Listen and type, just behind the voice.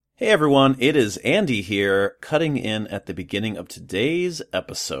Hey everyone, it is Andy here, cutting in at the beginning of today's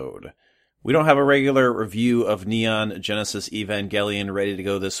episode. We don't have a regular review of Neon Genesis Evangelion ready to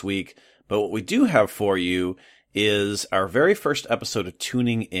go this week, but what we do have for you is our very first episode of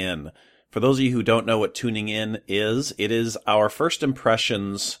Tuning In. For those of you who don't know what Tuning In is, it is our first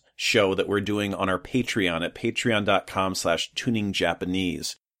impressions show that we're doing on our Patreon at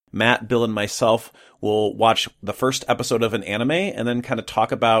patreon.com/tuningjapanese. Matt, Bill, and myself will watch the first episode of an anime and then kind of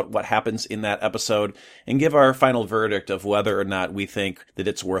talk about what happens in that episode and give our final verdict of whether or not we think that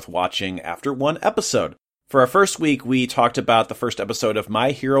it's worth watching after one episode. For our first week, we talked about the first episode of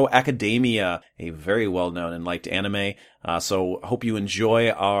My Hero Academia, a very well-known and liked anime. So hope you enjoy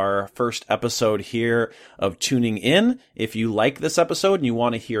our first episode here of Tuning In. If you like this episode and you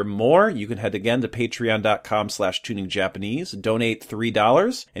want to hear more, you can head again to patreon.com/tuningjapanese, donate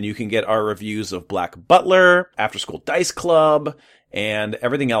 $3, and you can get our reviews of Black Butler, After School Dice Club, and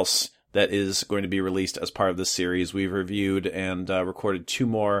everything else that is going to be released as part of this series. We've reviewed and recorded 2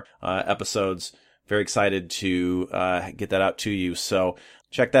 more episodes. Very excited to get that out to you. So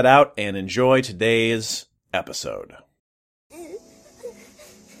check that out and enjoy today's episode.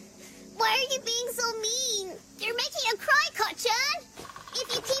 Why are you being so mean? You're making him cry, Kachan.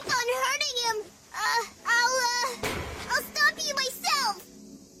 If you keep on hurting him, I'll stop you myself.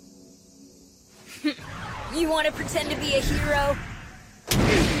 You want to pretend to be a hero?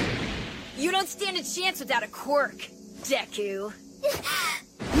 You don't stand a chance without a quirk, Deku.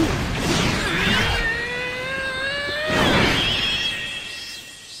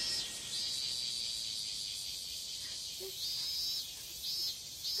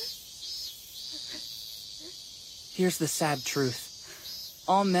 Here's the sad truth.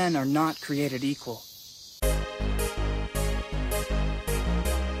 All men are not created equal.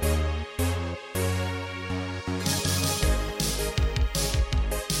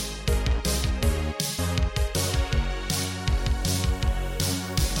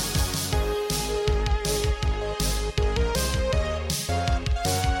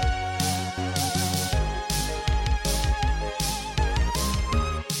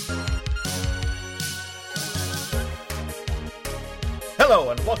 Hello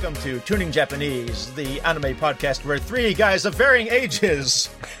and welcome to Tuning Japanese, the anime podcast where 3 guys of varying ages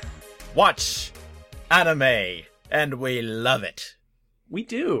watch anime, and we love it. We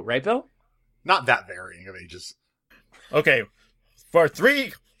do, right, Bill? Not that varying of ages. Okay, for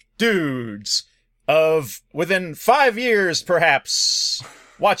 3 dudes of within 5 years, perhaps,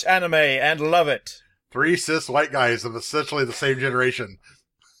 watch anime and love it. 3 cis white guys of essentially the same generation.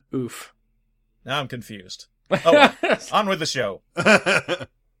 Oof. Now I'm confused. Oh, well, on with the show. Hi.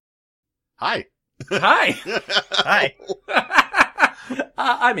 Hi. Hi.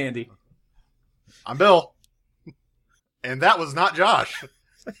 I'm Andy. I'm Bill. And that was not Josh.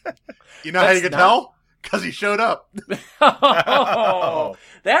 You know how you can not- tell? Because he showed up. Oh,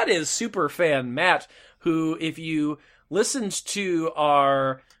 that is super fan Matt, who, if you listened to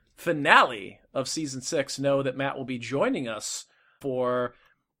our finale of season 6, know that Matt will be joining us for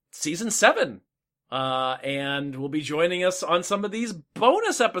season 7. And will be joining us on some of these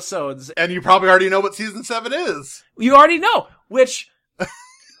bonus episodes. And you probably already know what season 7 is. You already know, which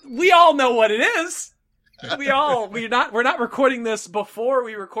we all know what it is. We're not recording this before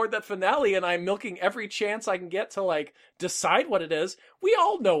we record that finale, and I'm milking every chance I can get to decide what it is. We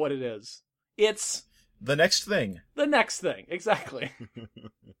all know what it is. It's The next thing. the next thing. Exactly.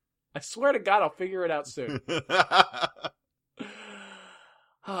 I swear to God, I'll figure it out soon.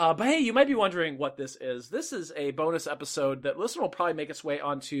 But hey, you might be wondering what this is. This is a bonus episode that listener will probably make its way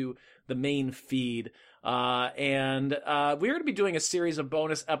onto the main feed. And we're going to be doing a series of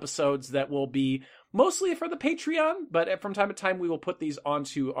bonus episodes that will be mostly for the Patreon, but from time to time we will put these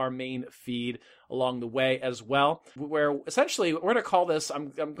onto our main feed along the way as well. Where essentially we're going to call this,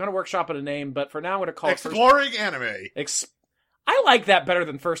 I'm going to workshop at a name, but for now I'm going to call it Exploring anime. I like that better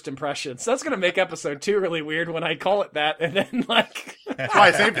than First Impressions. That's going to make episode 2 really weird when I call it that, and then That's why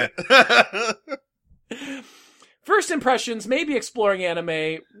I saved it. First Impressions, maybe Exploring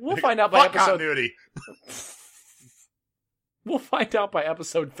Anime. We'll find out by Fuck episode... continuity. We'll find out by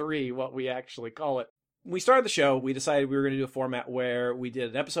episode 3 what we actually call it. When we started the show, we decided we were going to do a format where we did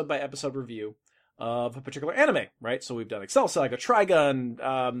an episode-by-episode review of a particular anime, right? So we've done Excel Saga, Trigun,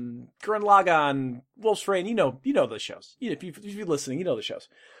 Gurren Lagann, Wolf's Rain. You know those shows. If you're listening, you know the shows.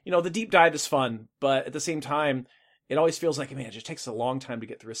 The deep dive is fun, but at the same time, it always feels like, man, it just takes a long time to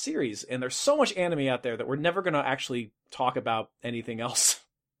get through a series. And there's so much anime out there that we're never going to actually talk about anything else.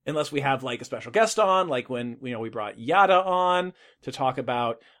 Unless we have a special guest on, like when we brought Yada on to talk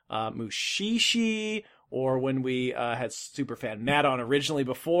about Mushishi, or when we had Superfan Matt on originally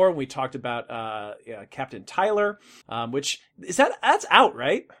before, and we talked about Captain Tyler, which that's out,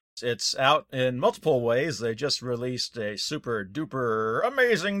 right? It's out in multiple ways. They just released a super duper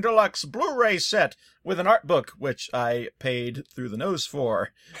amazing deluxe Blu-ray set with an art book, which I paid through the nose for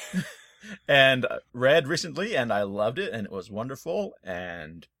and read recently, and I loved it, and it was wonderful,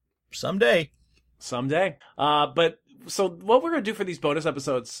 and someday. But so what we're going to do for these bonus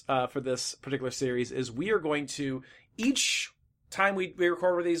episodes for this particular series is we are going to, each time we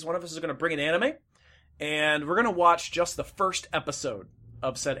record with these, one of us is going to bring an anime, and we're going to watch just the first episode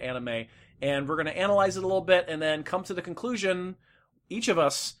of said anime, and we're going to analyze it a little bit and then come to the conclusion, each of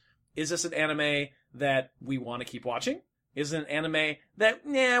us, is this an anime that we want to keep watching? Is it an anime that,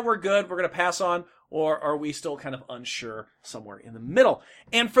 we're good, we're going to pass on, or are we still kind of unsure somewhere in the middle?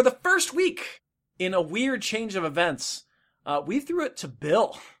 And for the first week, in a weird change of events, we threw it to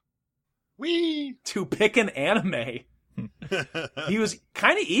Bill to pick an anime. He was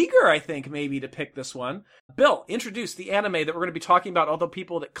kind of eager, I think, maybe to pick this one. Bill, introduce the anime that we're going to be talking about, although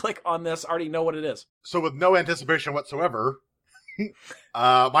people that click on this already know what it is. So with no anticipation whatsoever,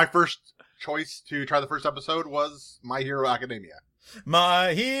 my first choice to try the first episode was My Hero Academia.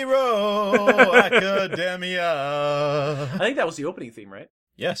 My Hero Academia. I think that was the opening theme, right?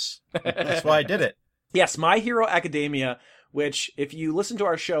 Yes, that's why I did it. Yes, My Hero Academia, which, if you listen to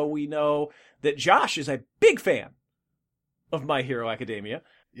our show, we know that Josh is a big fan of My Hero Academia.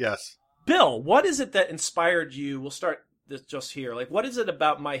 Yes. Bill, what is it that inspired you? We'll start this just here. Like, what is it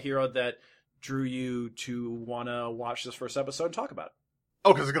about My Hero that drew you to want to watch this first episode and talk about it?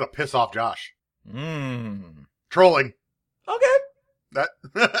 Oh, because it's going to piss off Josh. Trolling. Okay. That.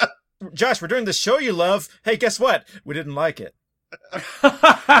 Josh, we're doing this show you love. Hey, guess what? We didn't like it.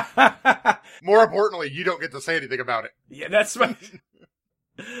 More importantly, you don't get to say anything about it. Yeah, that's right.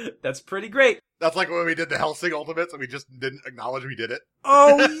 That's pretty great. That's like when we did the Hellsing Ultimates and we just didn't acknowledge we did it.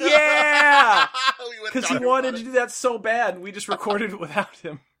 Oh, yeah! Because he talking wanted about to it. do that so bad, and we just recorded it without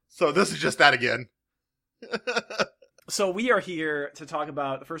him. So this is just that again. So we are here to talk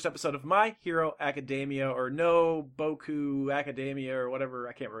about the first episode of My Hero Academia, or No Boku Academia, or whatever.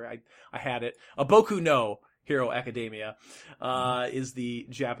 I can't remember. I had it. A Boku no Hero Academia is the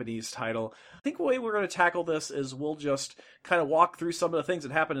Japanese title. I think the way we're going to tackle this is we'll just kind of walk through some of the things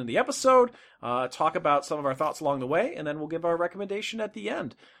that happened in the episode, talk about some of our thoughts along the way, and then we'll give our recommendation at the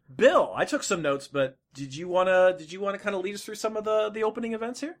end. Bill, I took some notes, but did you want to kind of lead us through some of the opening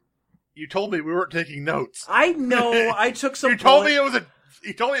events here? You told me we weren't taking notes. I know. I took some. You told me it was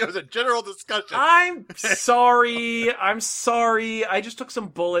a general discussion. I'm sorry. I just took some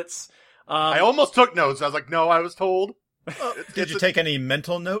bullets. I almost took notes. I was like, no, I was told. Did you take any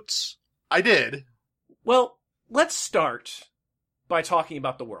mental notes? I did. Well, let's start by talking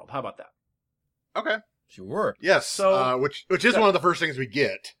about the world. How about that? Okay. Sure. Yes. So- which is one of the first things we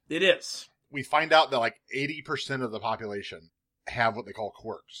get. It is. We find out that like 80% of the population have what they call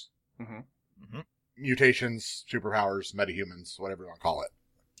quirks. Mutations, superpowers, metahumans, whatever you want to call it.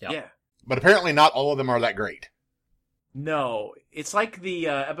 Yep. Yeah. But apparently not all of them are that great. No, it's like the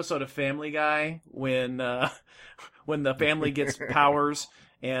episode of Family Guy when the family gets powers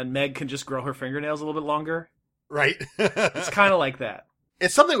and Meg can just grow her fingernails a little bit longer. Right? It's kind of like that.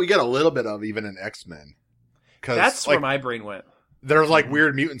 It's something we get a little bit of even in X-Men. That's like, where my brain went. there's like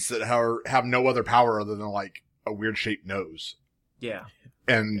weird mutants that have no other power other than like a weird shaped nose. Yeah.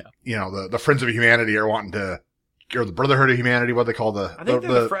 And, you know, the Friends of Humanity are wanting to, or the Brotherhood of Humanity, what they call I think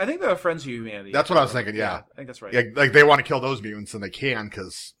they're the Friends of Humanity. That's what I was thinking, yeah. I think that's right. Yeah, like they want to kill those mutants and they can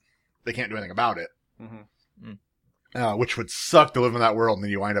because they can't do anything about it. Which would suck to live in that world and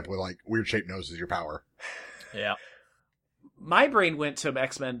then you wind up with like weird shaped noses as your power. Yeah. My brain went to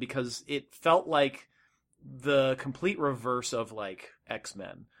X-Men because it felt like the complete reverse of like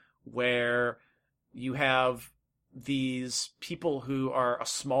X-Men, where you have these people who are a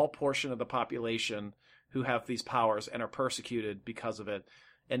small portion of the population who have these powers and are persecuted because of it.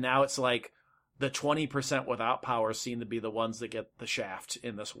 And now it's like the 20% without powers seem to be the ones that get the shaft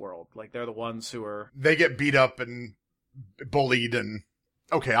in this world. Like they're the ones who are... They get beat up and bullied and...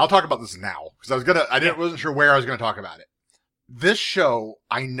 Okay, I'll talk about this now because wasn't sure where I was going to talk about it. This show,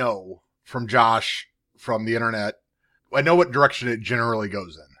 I know from Josh, from the internet, I know what direction it generally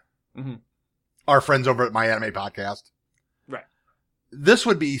goes in. Our friends over at My Anime Podcast. Right. This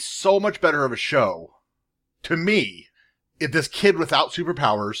would be so much better of a show, to me, if this kid without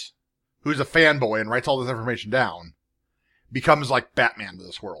superpowers, who's a fanboy and writes all this information down, becomes like Batman to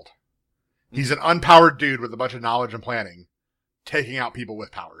this world. He's an unpowered dude with a bunch of knowledge and planning, taking out people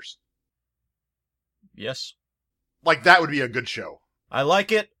with powers. Yes. Like, that would be a good show. I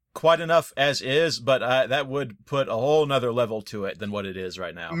like it. quite enough as is, but that would put a whole nother level to it than what it is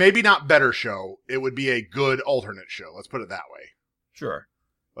right now. Maybe not better show. It would be a good alternate show. Let's put it that way. Sure.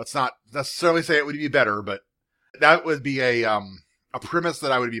 Let's not necessarily say it would be better, but that would be a premise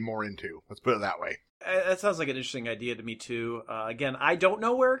that I would be more into. Let's put it that way. That sounds like an interesting idea to me too. Again, I don't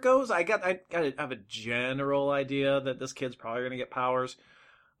know where it goes. I have a general idea that this kid's probably going to get powers.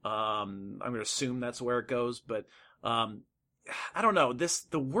 I'm going to assume that's where it goes, but I don't know.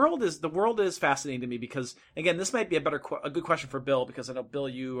 The world is fascinating to me because, again, this might be a good question for Bill, because I know, Bill,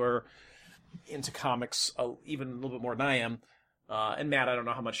 you are into comics even a little bit more than I am. And Matt, I don't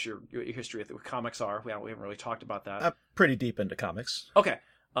know how much your history with comics are. We haven't really talked about that. I'm pretty deep into comics. Okay.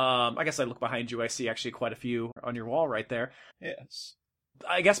 I guess I look behind you. I see actually quite a few on your wall right there. Yes.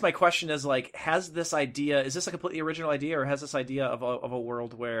 I guess my question is, like, is this a completely original idea, or has this idea of a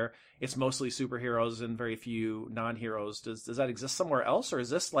world where it's mostly superheroes and very few non-heroes, does that exist somewhere else, or is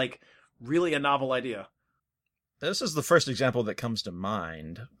this, like, really a novel idea? This is the first example that comes to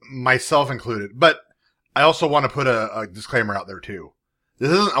mind. Myself included. But I also want to put a disclaimer out there, too.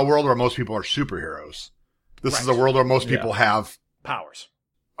 This isn't a world where most people are superheroes. This is a world where most people have powers.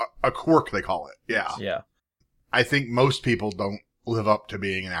 A quirk, they call it. Yeah. Yeah. I think most people don't live up to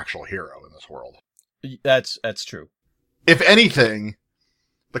being an actual hero in this world. That's true. If anything,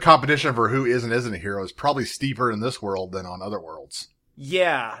 the competition for who is and isn't a hero is probably steeper in this world than on other worlds.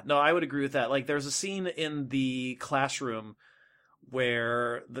 Yeah, no, I would agree with that. Like, there's a scene in the classroom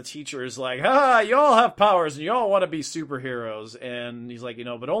where the teacher is like, you all have powers and you all want to be superheroes. And he's like,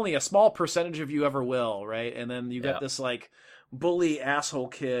 but only a small percentage of you ever will, right? And then you got this, like, bully asshole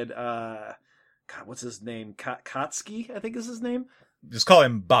kid, God, what's his name? Katsuki, I think is his name. Just call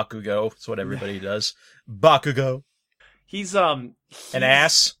him Bakugo. That's what everybody does. Bakugo. He's an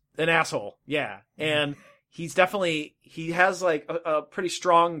ass. An asshole, yeah. And he has like a pretty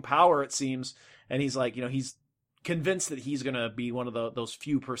strong power, it seems. And he's like, he's convinced that he's gonna be one of those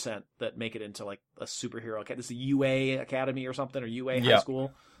few percent that make it into like a superhero. This is a UA Academy or something, or UA High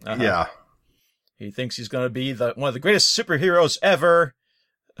School. Uh-huh. Yeah. He thinks he's gonna be one of the greatest superheroes ever.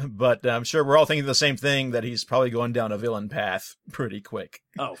 But I'm sure we're all thinking the same thing, that he's probably going down a villain path pretty quick.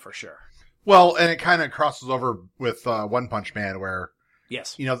 Oh, for sure. Well, and it kind of crosses over with One Punch Man, where,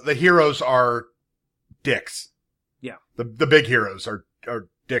 yes, the heroes are dicks. Yeah. The big heroes are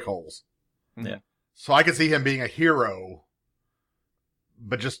dickholes. Yeah. So I could see him being a hero,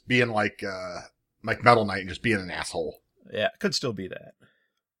 but just being like Metal Knight and just being an asshole. Yeah, could still be that.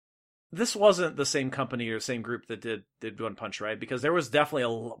 This wasn't the same company or same group that did One Punch, right? Because there was definitely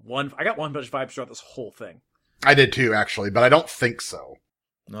I got One Punch vibes throughout this whole thing. I did too, actually, but I don't think so.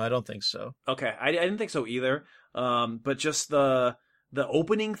 No, I don't think so. Okay, I didn't think so either. But just the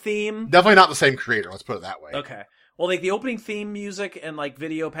opening theme, definitely not the same creator. Let's put it that way. Okay, well, like the opening theme music and like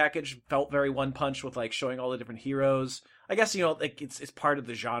video package felt very One Punch, with like showing all the different heroes. I guess like it's part of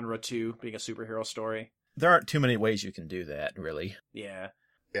the genre too, being a superhero story. There aren't too many ways you can do that, really. Yeah.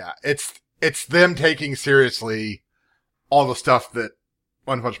 Yeah, it's them taking seriously all the stuff that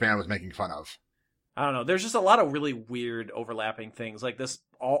One Punch Man was making fun of. I don't know. There's just a lot of really weird overlapping things, like this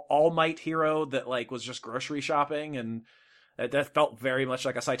All Might hero that like was just grocery shopping, and that felt very much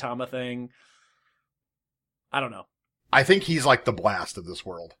like a Saitama thing. I don't know. I think he's like the Blast of this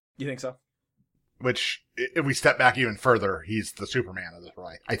world. You think so? Which, if we step back even further, he's the Superman of this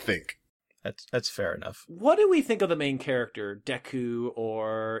world, I think. That's fair enough. What do we think of the main character, Deku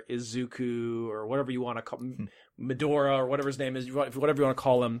or Izuku or whatever you want to call him, Midora or whatever his name is, whatever you want to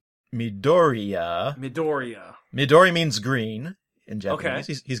call him? Midoriya. Midori means green in Japanese.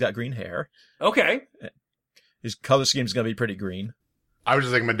 Okay. He's got green hair. Okay. His color scheme's going to be pretty green. I was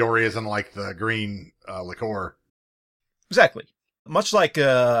just thinking Midori isn't like the green liqueur. Exactly. Much like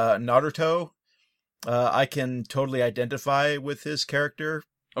Naruto, I can totally identify with his character.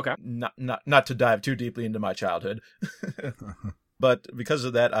 Okay. Not to dive too deeply into my childhood. But because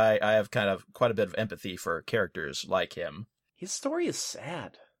of that, I have kind of quite a bit of empathy for characters like him. His story is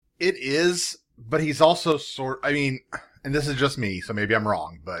sad. It is, but he's also and this is just me, so maybe I'm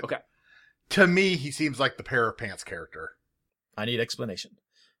wrong, but okay. To me, he seems like the Pair of Pants character. I need explanation.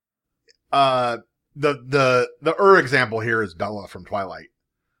 The example here is Bella from Twilight.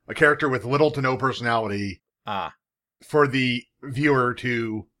 A character with little to no personality. For the viewer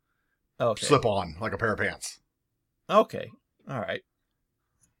to slip on like a pair of pants. Okay. All right.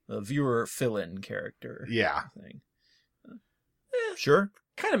 The viewer fill-in character. Yeah. Thing. Sure.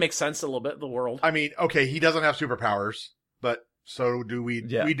 Kind of makes sense a little bit, the world. I mean, okay, he doesn't have superpowers, but so do we.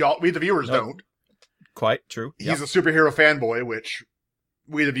 Yeah. We the viewers don't. Quite true. He's a superhero fanboy, which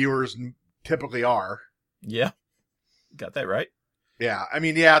we the viewers typically are. Yeah. Got that right. Yeah, I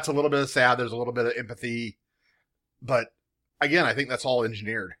mean, yeah, it's a little bit of sad. There's a little bit of empathy, but again, I think that's all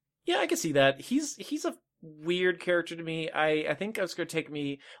engineered. Yeah, I can see that. He's a weird character to me. I think it's going to take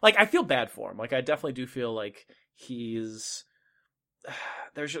me... Like, I feel bad for him. Like, I definitely do feel like he's...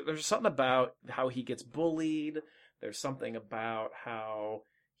 There's something about how he gets bullied. There's something about how...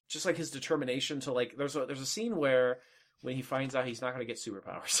 Just, like, his determination to, like... There's a scene where when he finds out he's not going to get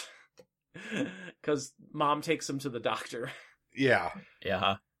superpowers. Because Mom takes him to the doctor. Yeah.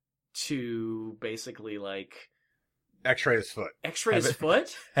 Yeah. To basically, like... X-ray his foot. X-ray his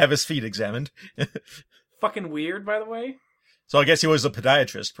foot? Have his feet examined. Fucking weird, by the way. So I guess he was a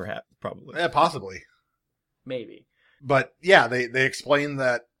podiatrist, perhaps, probably. Yeah, possibly. Maybe. But yeah, they explain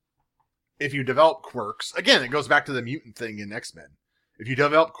that if you develop quirks, again, it goes back to the mutant thing in X-Men. If you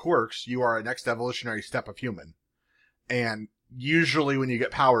develop quirks, you are a next evolutionary step of human. And usually when you get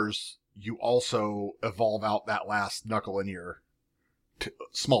powers, you also evolve out that last knuckle in your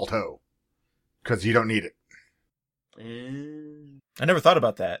small toe. Because you don't need it. I never thought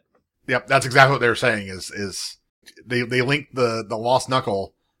about that. Yep, that's exactly what they were saying is they link the lost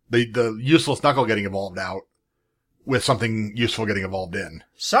knuckle, the useless knuckle getting evolved out with something useful getting evolved in.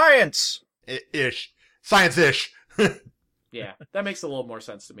 Science! Ish. Science-ish. Yeah, that makes a little more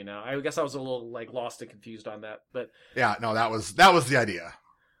sense to me now. I guess I was a little like lost and confused on that, but Yeah, no, that was the idea.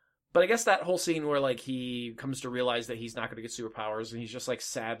 I guess that whole scene where like he comes to realize that he's not going to get superpowers and he's just like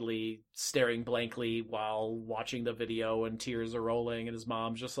sadly staring blankly while watching the video and tears are rolling and his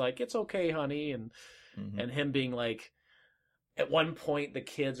mom's just like, "It's okay, honey," and him being like, at one point the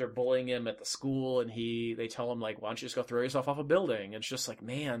kids are bullying him at the school and they tell him like, "Why don't you just go throw yourself off a building?" And it's just like,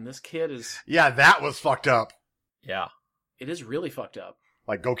 man, this kid is... Yeah, that was fucked up. Yeah. It is really fucked up.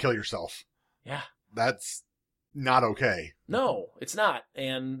 Like, go kill yourself. Yeah. That's not okay. No, it's not.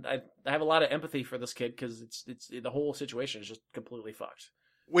 And I have a lot of empathy for this kid because it's the whole situation is just completely fucked.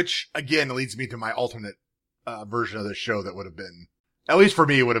 Which, again, leads me to my alternate version of this show that would have been, at least for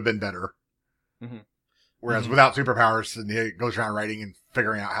me, would have been better. Mm-hmm. Whereas without superpowers, and he goes around writing and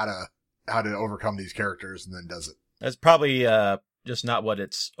figuring out how to overcome these characters and then does it. That's probably just not what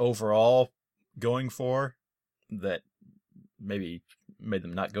it's overall going for. That maybe made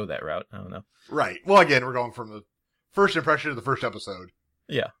them not go that route. I don't know. Right. Well, again, we're going from the first impression to the first episode.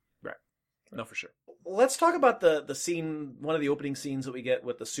 Yeah. Right. No, for sure. Let's talk about the scene, one of the opening scenes that we get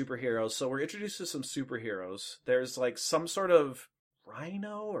with the superheroes. So we're introduced to some superheroes. There's like some sort of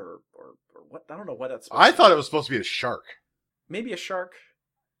rhino or what? I don't know what that's supposed I to thought be. it was supposed to be a shark. Maybe a shark.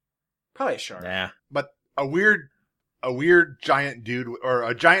 Probably a shark. Nah. But a weird giant dude, or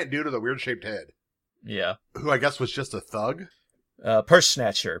a giant dude with a weird shaped head, Yeah. who I guess was just a thug. Purse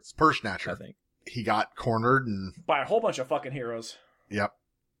snatcher, Purse snatcher. I think. He got cornered and, By a whole bunch of fucking heroes. yep.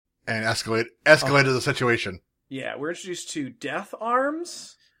 And escalated the situation. Yeah, we're introduced to Death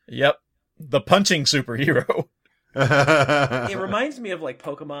Arms. Yep. The punching superhero. It reminds me of like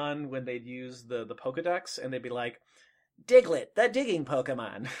Pokemon when they'd use the Pokedex and they'd be like, Diglett, the digging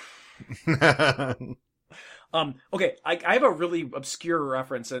Pokemon. Okay, I have a really obscure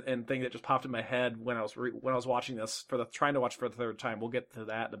reference and thing that just popped in my head when I was watching this trying to watch for the third time. We'll get to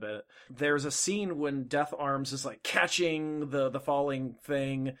that in a bit. There's a scene when Death Arms is like catching the falling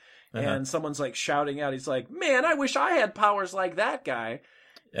thing, and someone's like shouting out. He's like, "Man, I wish I had powers like that guy."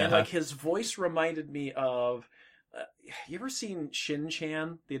 And like his voice reminded me of. You ever seen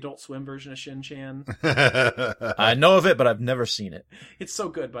Shin-Chan, the Adult Swim version of Shin-Chan? I know of it, but I've never seen it. It's so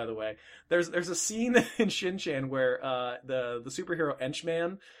good, by the way. There's a scene in Shin-Chan where the superhero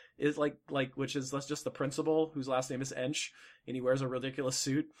Enchman is like which is just the principal whose last name is Ench, and he wears a ridiculous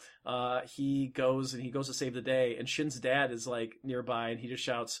suit. He goes to save the day, and Shin's dad is like nearby, and he just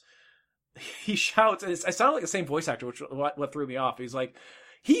shouts. He shouts, and I sound like the same voice actor, which what threw me off. He's like.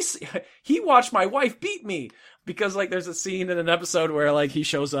 He watched my wife beat me because like there's a scene in an episode where like he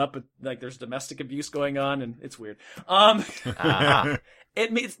shows up and like there's domestic abuse going on and it's weird.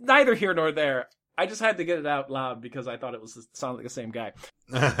 It's neither here nor there. I just had to get it out loud because I thought it sounded like the same guy.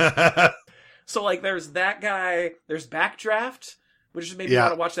 So like there's that guy, there's Backdraft, which just made me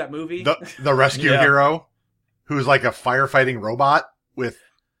want to watch that movie. The rescue hero who's like a firefighting robot with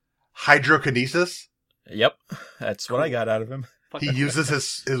hydrokinesis. Yep. That's what I got out of him. He uses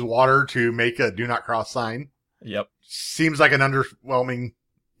his water to make a do not cross sign. Yep. Seems like an underwhelming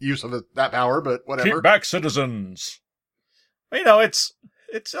use of that power, but whatever. Keep back, citizens. You know, it's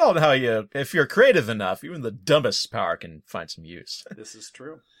all how if you're creative enough, even the dumbest power can find some use. This is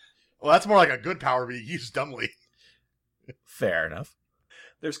true. Well, that's more like a good power being used dumbly. Fair enough.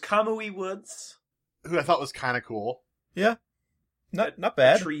 There's Kamui Woods, who I thought was kind of cool. Yeah. Not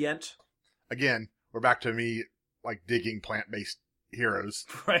bad. Trient. Again, we're back to me like digging plant-based heroes.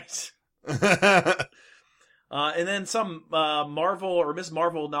 Right. And then some Marvel or Miss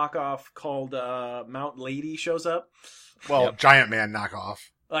Marvel knockoff called Mount Lady shows up. Well, Yep. Giant Man knockoff.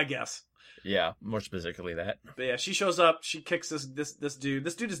 I guess. Yeah, more specifically that. But yeah, she shows up. She kicks this dude.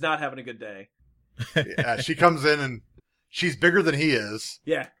 This dude is not having a good day. Yeah, she comes in and she's bigger than he is,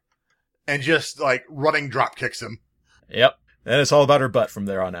 Yeah. and just like running drop kicks him. Yep. And it's all about her butt from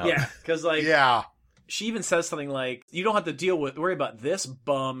there on out. Yeah. Because like Yeah, she even says something like, "You don't have to worry about this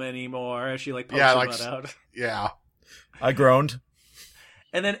bum anymore." As she like pokes Yeah, her like, butt out. yeah. I groaned.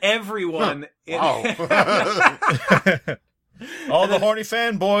 And then everyone Wow. All the horny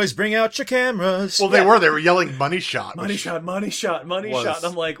fanboys, bring out your cameras. Well, they were yelling money shot. money which shot, money shot, money was shot. And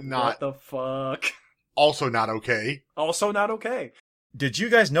I'm like, what not- the fuck? Also not okay. Also not okay. Did you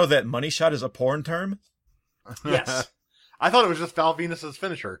guys know that money shot is a porn term? Yes. I thought it was just Val Venus's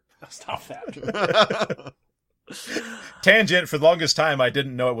finisher. Stop that. Tangent, for the longest time, I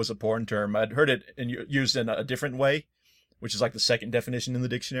didn't know it was a porn term. I'd heard it used in a different way, which is like the second definition in the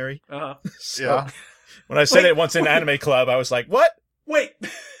dictionary. Uh-huh. So, Yeah. when I said Wait, it once in Anime Club, I was like, what? Wait.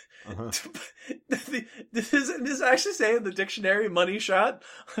 Uh-huh. This is actually saying in the dictionary money shot,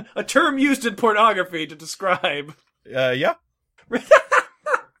 a term used in pornography to describe. Yeah.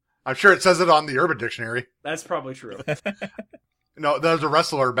 I'm sure it says it on the Urban Dictionary. That's probably true. No, there's a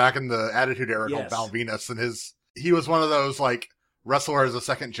wrestler back in the Attitude Era called Yes. Val Venus, and he was one of those like wrestler as a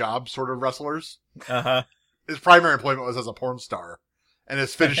second job sort of wrestlers. Uh-huh. His primary employment was as a porn star, and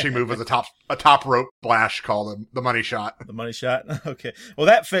his finishing move was a top rope splash called the money shot. The money shot? Okay. Well,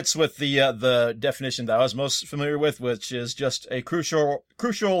 that fits with the definition that I was most familiar with, which is just a crucial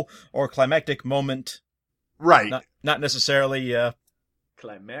or climactic moment. Right. Not necessarily,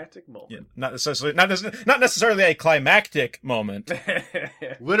 Climactic moment. yeah, not necessarily a climactic moment.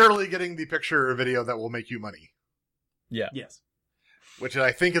 Literally getting the picture or video that will make you money, Yes. which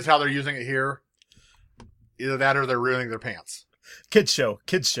I think is how they're using it here. Either that or they're ruining their pants. Kids show.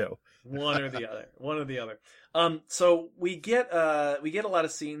 One or the other. So we get a lot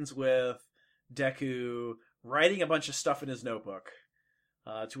of scenes with Deku writing a bunch of stuff in his notebook.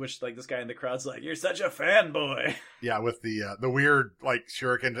 To which like this guy in the crowd's like, "You're such a fanboy." Yeah, with the weird like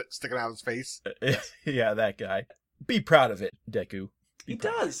shuriken sticking out of his face. Yeah, that guy. Be proud of it, Deku. He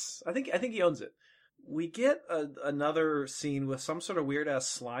does. I think he owns it. We get another scene with some sort of weird ass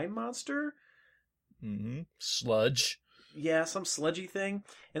slime monster. Mm-hmm. Sludge. Yeah, some sludgy thing.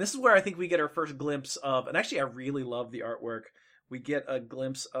 And this is where I think we get our first glimpse of, and actually I really love the artwork. We get a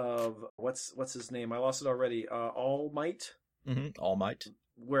glimpse of what's his name? I lost it already. All Might. Mm-hmm. All Might.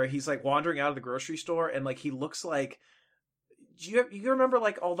 Where he's like wandering out of the grocery store and like he looks like. Do you remember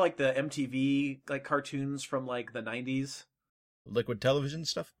like all like the MTV like cartoons from like the 90s? Liquid television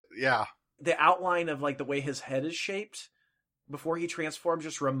stuff. Yeah. The outline of like the way his head is shaped before he transformed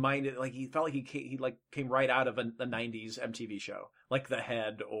just reminded, like he felt like he like came right out of the 90s MTV show, like The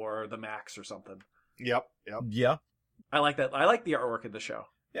Head or The Max or something. Yep. Yeah. I like that. I like the artwork of the show.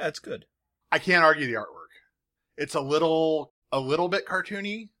 Yeah, it's good. I can't argue the artwork. It's a little bit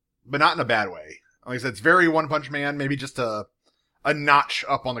cartoony, but not in a bad way. Like I said, it's very One Punch Man, maybe just a notch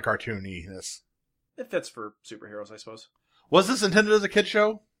up on the cartooniness. It fits for superheroes, I suppose. Was this intended as a kid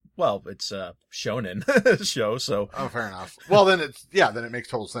show? Well, it's a shonen show, so Oh, fair enough. Well, then it makes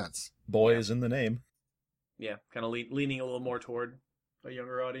total sense. boy is in the name. Yeah, kind of leaning a little more toward a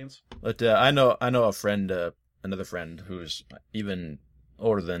younger audience. But I know a friend, another friend who's even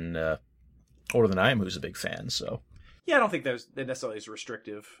older than I am, who's a big fan. So Yeah, I don't think it necessarily is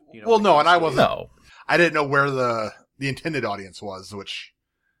restrictive. You know. Well, no, and I wasn't. no, I didn't know where the intended audience was, which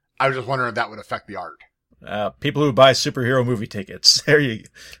I was just wondering if that would affect the art. people who buy superhero movie tickets. There you.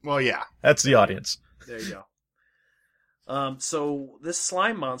 Well, yeah. That's the audience. There you go. So this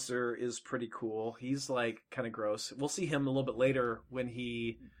slime monster is pretty cool. He's like kind of gross. We'll see him a little bit later when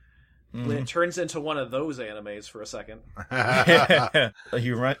it turns into one of those animes for a second.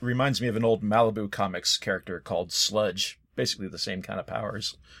 He reminds me of an old Malibu Comics character called Sludge. Basically the same kind of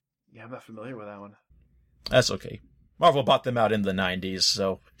powers. Yeah, I'm not familiar with that one. That's okay. Marvel bought them out in the 90s,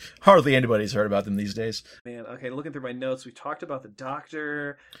 so hardly anybody's heard about them these days. Man, okay, looking through my notes, we talked about the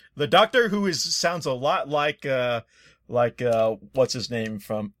Doctor. The Doctor, who sounds a lot like what's his name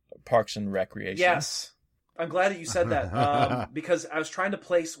from Parks and Recreation. Yes. I'm glad that you said that, because I was trying to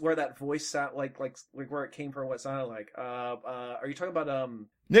place where that voice sound like where it came from, what it sounded like. Are you talking about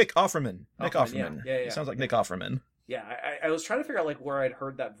Nick Offerman. Nick Offerman, Offerman. yeah. It sounds like Nick Offerman. Yeah, I was trying to figure out like where I'd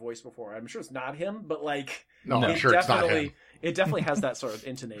heard that voice before. I'm sure it's not him, but like No, I'm sure it's not him. It definitely has that sort of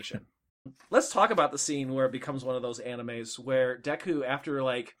intonation. Let's talk about the scene where it becomes one of those animes where Deku, after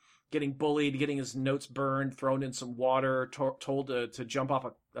like getting bullied, getting his notes burned, thrown in some water, told to jump off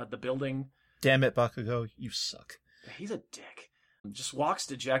the building. Damn it, Bakugo, you suck. He's a dick. Just walks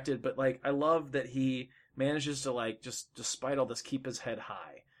dejected, but like I love that he manages to like just despite all this keep his head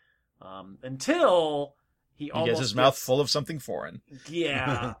high. Until he almost gets his mouth full of something foreign.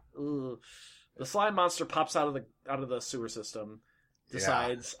 Yeah. Ugh. The slime monster pops out of the sewer system,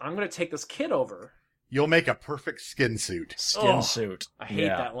 decides, I'm going to take this kid over. You'll make a perfect skin suit. Skin suit. I hate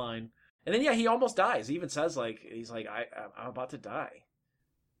that line. And then, he almost dies. He even says, like, he's like, I'm about to die.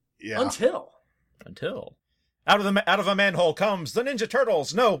 Yeah. Until. Out of a manhole comes the Ninja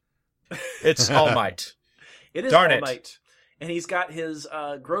Turtles. No. It's All Might. It is Darn All it. Might. And he's got his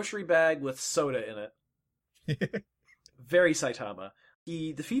grocery bag with soda in it. Very Saitama.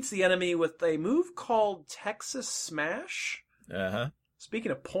 He defeats the enemy with a move called Texas Smash. Uh-huh.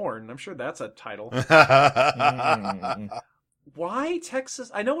 Speaking of porn, I'm sure that's a title. Mm. Why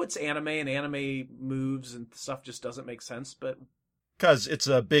Texas? I know it's anime, and anime moves and stuff just doesn't make sense, but... Because it's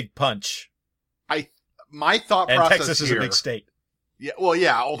a big punch. My thought And process Texas here, is a big state. Yeah, well,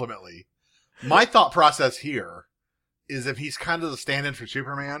 yeah, ultimately. My thought process here is if he's kind of the stand-in for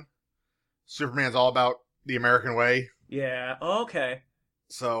Superman's all about the American way. Yeah, okay.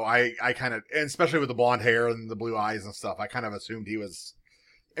 So I kind of, and especially with the blonde hair and the blue eyes and stuff, I kind of assumed he was,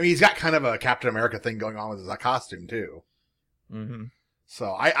 I mean, he's got kind of a Captain America thing going on with his costume too. Mm-hmm.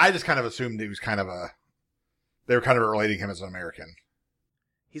 So I just kind of assumed he was they were kind of relating him as an American.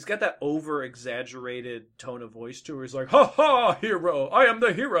 He's got that over-exaggerated tone of voice too, where he's like, "Ha ha, hero! I am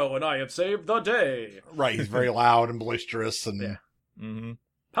the hero, and I have saved the day." Right, he's very loud and boisterous, and Yeah. Mm-hmm.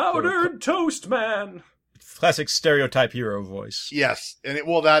 Powdered toast man. Classic stereotype hero voice. yes, and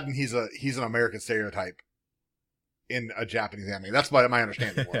he's an American stereotype in a Japanese anime. That's what my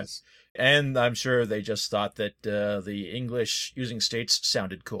understanding was. And I'm sure they just thought that the English using states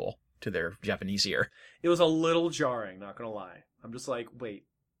sounded cool to their Japanese ear. It was a little jarring, not gonna lie. I'm just like, wait,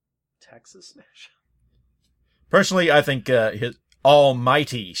 Texas Smash? Personally, I think his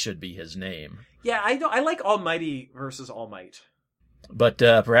Almighty should be his name. Yeah, I like Almighty versus All Might. But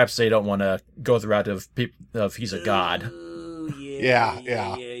perhaps they don't want to go the route of he's a god. Ooh, Yeah.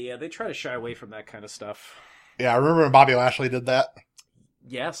 yeah. They try to shy away from that kind of stuff. Yeah, I remember when Bobby Lashley did that.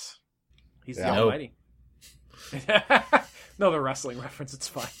 Yes. He's Yeah. the Nope. Almighty. No, the wrestling reference, it's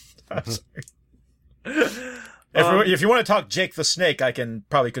fine. I'm sorry. If you want to talk Jake the Snake, I can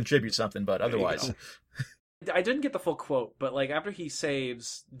probably contribute something, but otherwise... I didn't get the full quote, but like after he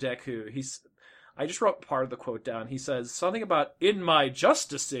saves Deku, I just wrote part of the quote down. He says something about "in my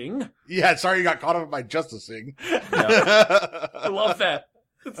justicing." Yeah, sorry you got caught up in my justicing. I love that.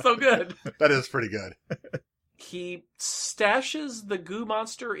 It's so good. That is pretty good. He stashes the goo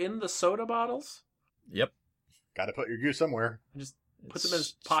monster in the soda bottles. Yep. Got to put your goo somewhere. Just puts them in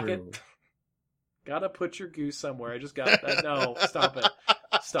his pocket. True. Gotta put your goo somewhere. I just got that. No, stop it.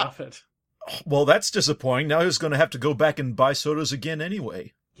 Stop it. Well, that's disappointing. Now he's going to have to go back and buy sodas again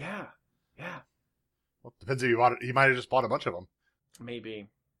anyway. Yeah. Well, depends if you bought it. He might have just bought a bunch of them. Maybe.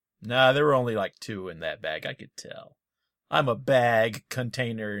 Nah, there were only like 2 in that bag. I could tell. I'm a bag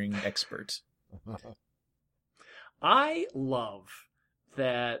containering expert. I love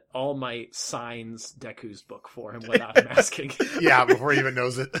that All Might signs Deku's book for him without him asking. Yeah, before he even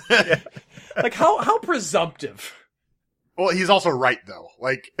knows it. Like, how presumptive. Well, he's also right though.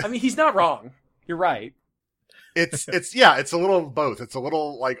 Like, I mean, he's not wrong. You're right. it's a little of both. It's a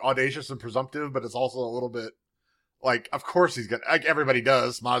little like audacious and presumptive, but it's also a little bit like, of course he's gonna, like everybody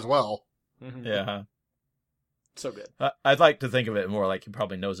does, might as well. Mhm. Yeah. So good. I'd like to think of it more like he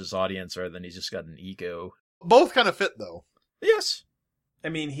probably knows his audience rather than he's just got an ego. Both kind of fit though. Yes. I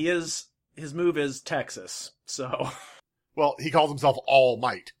mean, his move is Texas, so. Well, he calls himself All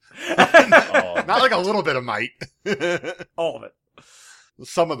Might. Oh. Not like a little bit of might. All of it.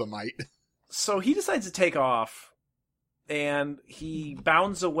 Some of the might. So he decides to take off, and he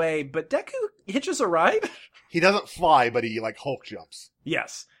bounds away, but Deku hitches a ride? He doesn't fly, but he like Hulk jumps.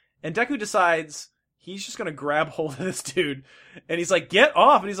 Yes. And Deku decides he's just gonna grab hold of this dude, and he's like, get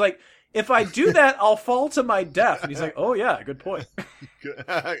off! And he's like, if I do that, I'll fall to my death. And he's like, oh yeah, good point.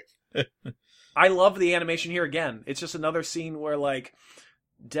 I love the animation here again. It's just another scene where like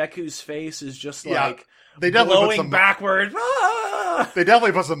Deku's face is just Yeah, like they definitely put blowing some backward. Ah! They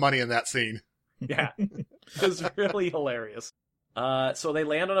definitely put some money in that scene. Yeah, it was really hilarious. So they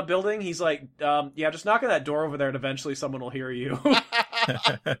land on a building. He's like, yeah, just knock on that door over there, and eventually someone will hear you.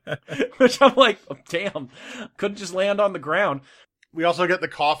 Which I'm like, oh, damn, couldn't just land on the ground. We also get the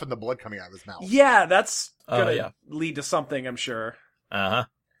cough and the blood coming out of his mouth. Yeah, that's Oh, gonna yeah. lead to something, I'm sure. Uh-huh.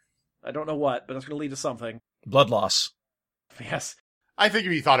 I don't know what, but it's gonna lead to something. Blood loss. Yes. I think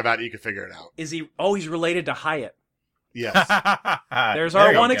if you thought about it, you could figure it out. Is he? Oh, he's related to Hyatt. Yes. There's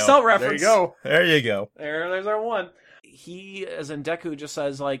our one Excel There reference. you go. There you go. There's our one. He, as in Deku, just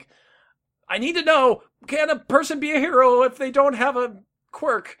says, like, I need to know, can a person be a hero if they don't have a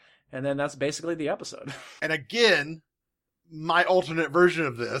quirk? And then that's basically the episode. And again, my alternate version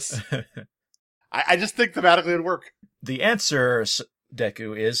of this, I just think thematically it would work. The answer,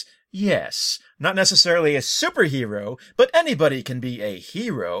 Deku, is yes. Not necessarily a superhero, but anybody can be a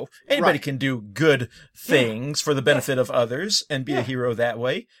hero. Anybody Right. can do good things for the benefit of others and be a hero that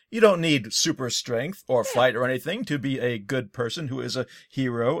way. You don't need super strength or flight or anything to be a good person who is a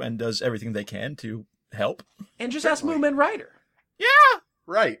hero and does everything they can to help. And just ask Moomin Rider. Yeah!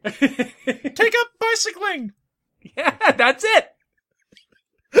 Right. Take up bicycling! Yeah, that's it.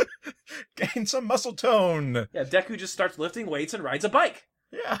 Gain some muscle tone. Yeah, Deku just starts lifting weights and rides a bike.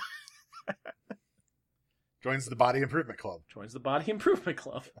 Yeah. Joins the Body Improvement Club. Joins the Body Improvement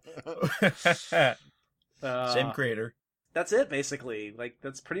Club. Same creator. That's it, basically. Like,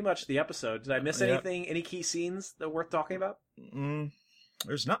 that's pretty much the episode. Did I miss Yeah. anything? Any key scenes that are worth talking about?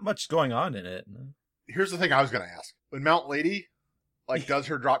 There's not much going on in it. Here's the thing I was going to ask. When Mount Lady, does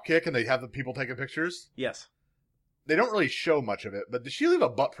her drop kick and they have the people taking pictures, Yes. they don't really show much of it, but does she leave a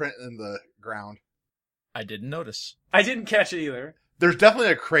butt print in the ground? I didn't notice. I didn't catch it either. There's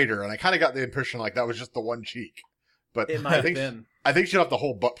definitely a crater, and I kind of got the impression like that was just the one cheek. But It might have been. I think she left the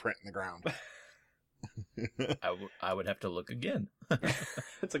whole butt print in the ground. I would have to look again.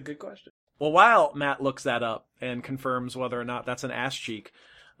 That's a good question. Well, while Matt looks that up and confirms whether or not that's an ass cheek,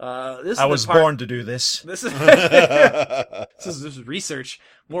 this I is was the part, born to do this. This is this is research,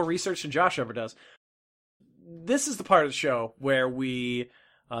 more research than Josh ever does. This is the part of the show where we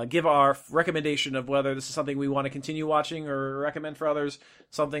give our recommendation of whether this is something we want to continue watching or recommend for others,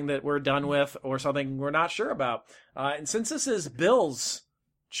 something that we're done with, or something we're not sure about. And since this is Bill's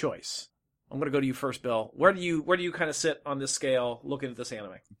choice, I'm going to go to you first, Bill. Where do you kind of sit on this scale looking at this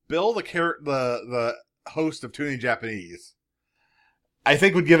anime? Bill, the host of Tuning Japanese, I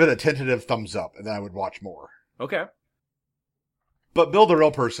think would give it a tentative thumbs up, and then I would watch more. Okay. But Bill, the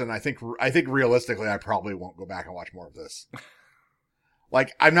real person, I think realistically, I probably won't go back and watch more of this.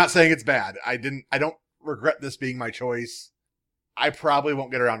 I'm not saying it's bad. I don't regret this being my choice. I probably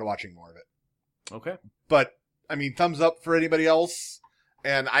won't get around to watching more of it. Okay. But, I mean, thumbs up for anybody else.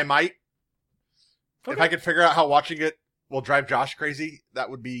 And I might, if I could figure out how watching it will drive Josh crazy, that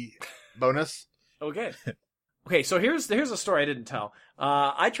would be bonus. Okay. Okay, so here's a story I didn't tell.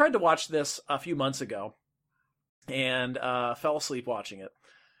 I tried to watch this a few months ago and fell asleep watching it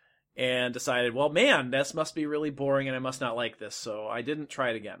and decided, well, man, this must be really boring and I must not like this. So I didn't try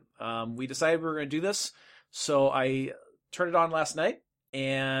it again. We decided we were going to do this. So I turned it on last night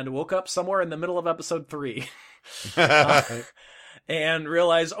and woke up somewhere in the middle of episode 3 and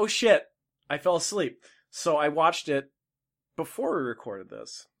realized, oh shit, I fell asleep. So I watched it before we recorded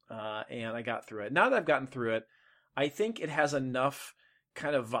this. And I got through it. Now that I've gotten through it, I think it has enough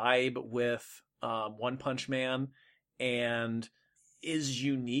kind of vibe with One Punch Man and is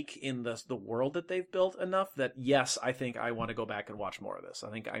unique in the world that they've built enough that, yes, I think I want to go back and watch more of this.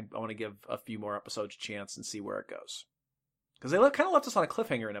 I think I want to give a few more episodes a chance and see where it goes. Because they kind of left us on a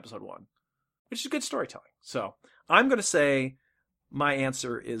cliffhanger in episode 1, which is good storytelling. So I'm going to say my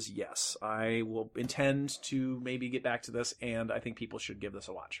answer is yes. I will intend to maybe get back to this, and I think people should give this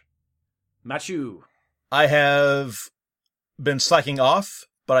a watch. Machu. I have been slacking off,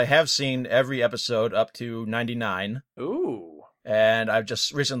 but I have seen every episode up to 99. Ooh. And I've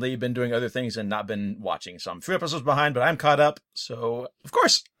just recently been doing other things and not been watching. So I'm 3 episodes behind, but I'm caught up. So, of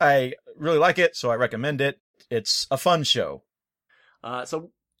course, I really like it, so I recommend it. It's a fun show. So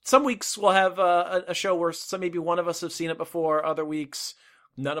some weeks we'll have a show where maybe one of us have seen it before. Other weeks,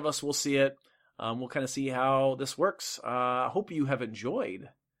 none of us will see it. We'll kind of see how this works. I hope you have enjoyed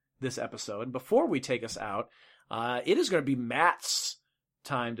this episode. Before we take us out, it is going to be Matt's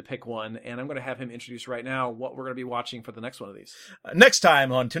time to pick one, and I'm going to have him introduce right now what we're going to be watching for the next one of these. Next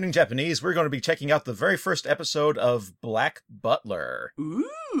time on Tuning Japanese, we're going to be checking out the very first episode of Black Butler.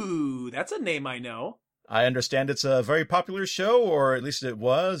 Ooh, that's a name I know. I understand it's a very popular show, or at least it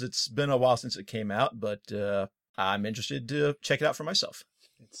was. It's been a while since it came out, but I'm interested to check it out for myself.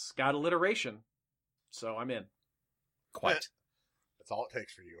 It's got alliteration, so I'm in. Quite. That's all it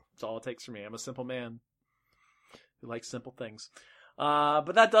takes for you. That's all it takes for me. I'm a simple man who likes simple things.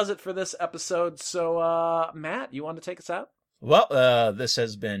 But that does it for this episode. So, Matt, you want to take us out? Well, this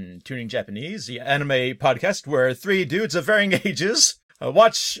has been Tuning Japanese, the anime podcast where 3 dudes of varying ages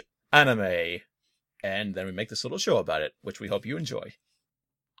watch anime. And then we make this little show about it, which we hope you enjoy.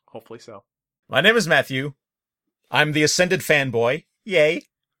 Hopefully so. My name is Matthew. I'm the Ascended Fanboy. Yay.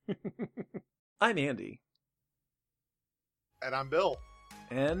 I'm Andy. And I'm Bill.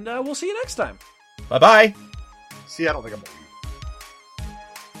 And we'll see you next time. Bye-bye. See, I don't think I'm you.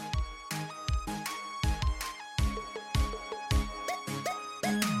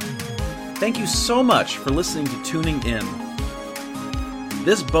 Thank you so much for listening to Tuning In.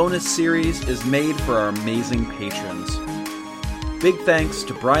 This bonus series is made for our amazing patrons. Big thanks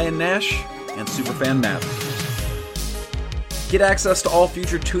to Brian Nash and Superfan Matt. Get access to all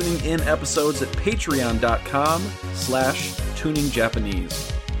future Tuning In episodes at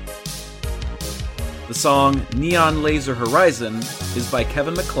patreon.com/tuningjapanese. The song Neon Laser Horizon is by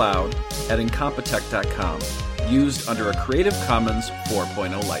Kevin MacLeod at Incompetech.com, used under a Creative Commons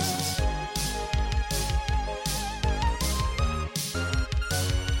 4.0 license.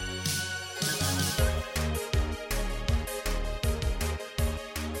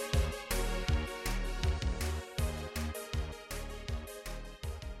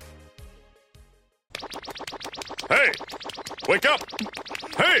 Hey! Wake up!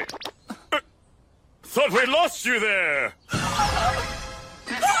 Hey! Thought we lost you there!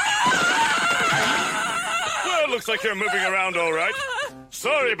 Well, looks like you're moving around all right.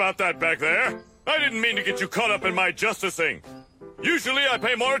 Sorry about that back there. I didn't mean to get you caught up in my justicing. Usually I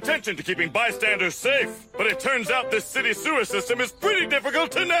pay more attention to keeping bystanders safe, but it turns out this city sewer system is pretty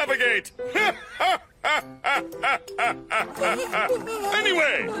difficult to navigate.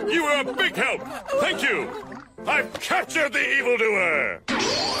 Anyway, you were a big help. Thank you. I've captured the evildoer!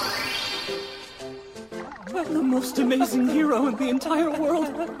 I'm the most amazing hero in the entire world.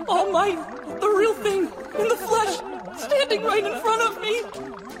 All Might, the real thing, in the flesh, standing right in front of me.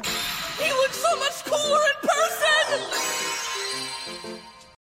 He looks so much cooler in person!